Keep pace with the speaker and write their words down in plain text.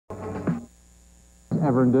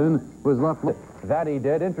Evernden was left. That he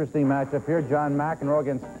did. Interesting matchup here. John McEnroe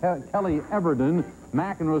against Kelly Evernden.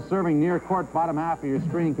 McEnroe serving near court, bottom half of your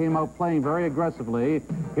screen, came out playing very aggressively.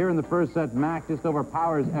 Here in the first set, Mac just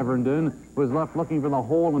overpowers Evernden, who was left looking for the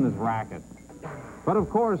hole in his racket. But of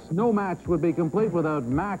course, no match would be complete without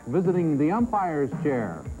Mac visiting the umpire's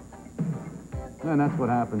chair. And that's what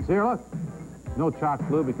happens here. Look, no chalk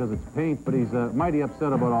blue because it's paint, but he's mighty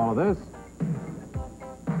upset about all of this.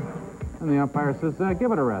 And the umpire says,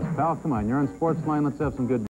 give it a rest, pal. Come on, you're on Sportsline. Let's have some good